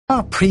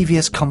our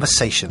previous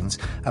conversations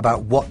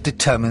about what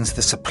determines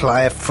the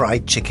supply of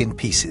fried chicken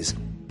pieces,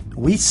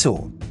 we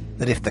saw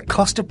that if the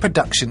cost of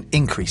production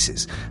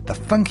increases, the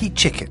funky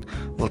chicken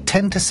will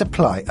tend to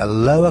supply a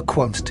lower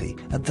quantity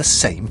at the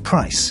same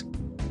price.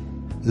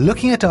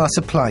 Looking at our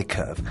supply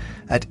curve,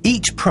 at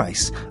each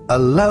price a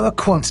lower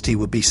quantity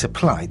would be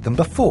supplied than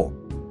before,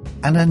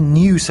 and a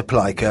new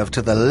supply curve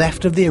to the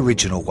left of the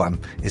original one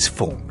is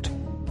formed.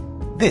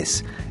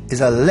 This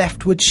is a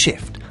leftward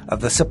shift of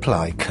the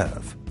supply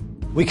curve.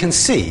 We can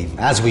see,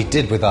 as we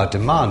did with our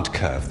demand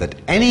curve, that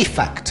any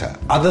factor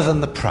other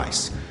than the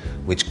price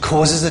which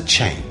causes a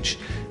change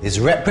is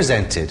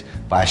represented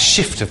by a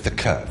shift of the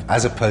curve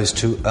as opposed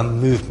to a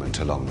movement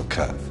along the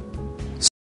curve.